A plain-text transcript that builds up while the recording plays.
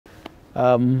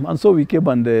And so we came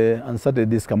and started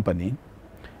this company.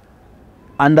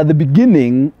 And at the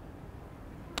beginning,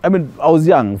 I mean, I was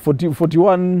young,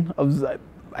 41.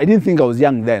 I didn't think I was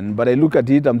young then, but I look at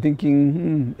it, I'm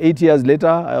thinking, 8 years later,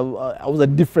 I was a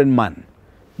different man.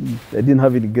 I didn't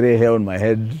have any gray hair on my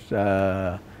head.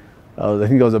 I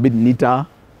think I was a bit neater.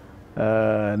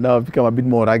 Now I've become a bit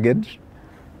more rugged.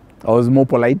 I was more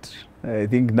polite. I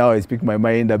think now I speak my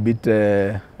mind a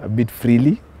bit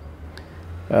freely.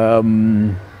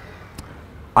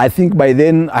 I think by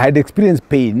then I had experienced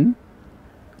pain,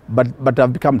 but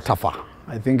I've become tougher.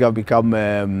 I think I've become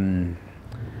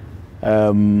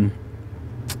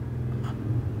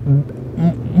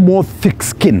more thick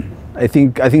skin. I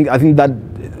think that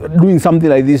doing something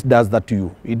like this does that to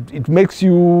you. It makes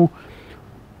you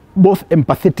both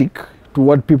empathetic to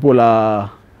what people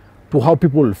are, to how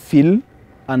people feel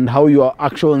and how your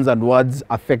actions and words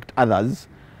affect others.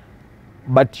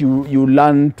 But you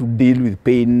learn to deal with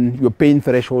pain. Your pain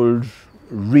threshold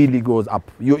really goes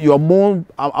up.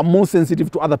 I'm more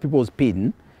sensitive to other people's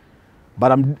pain,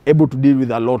 but I'm able to deal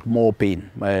with a lot more pain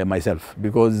myself,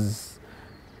 because,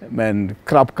 man,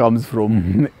 crap comes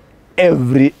from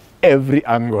every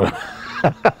angle.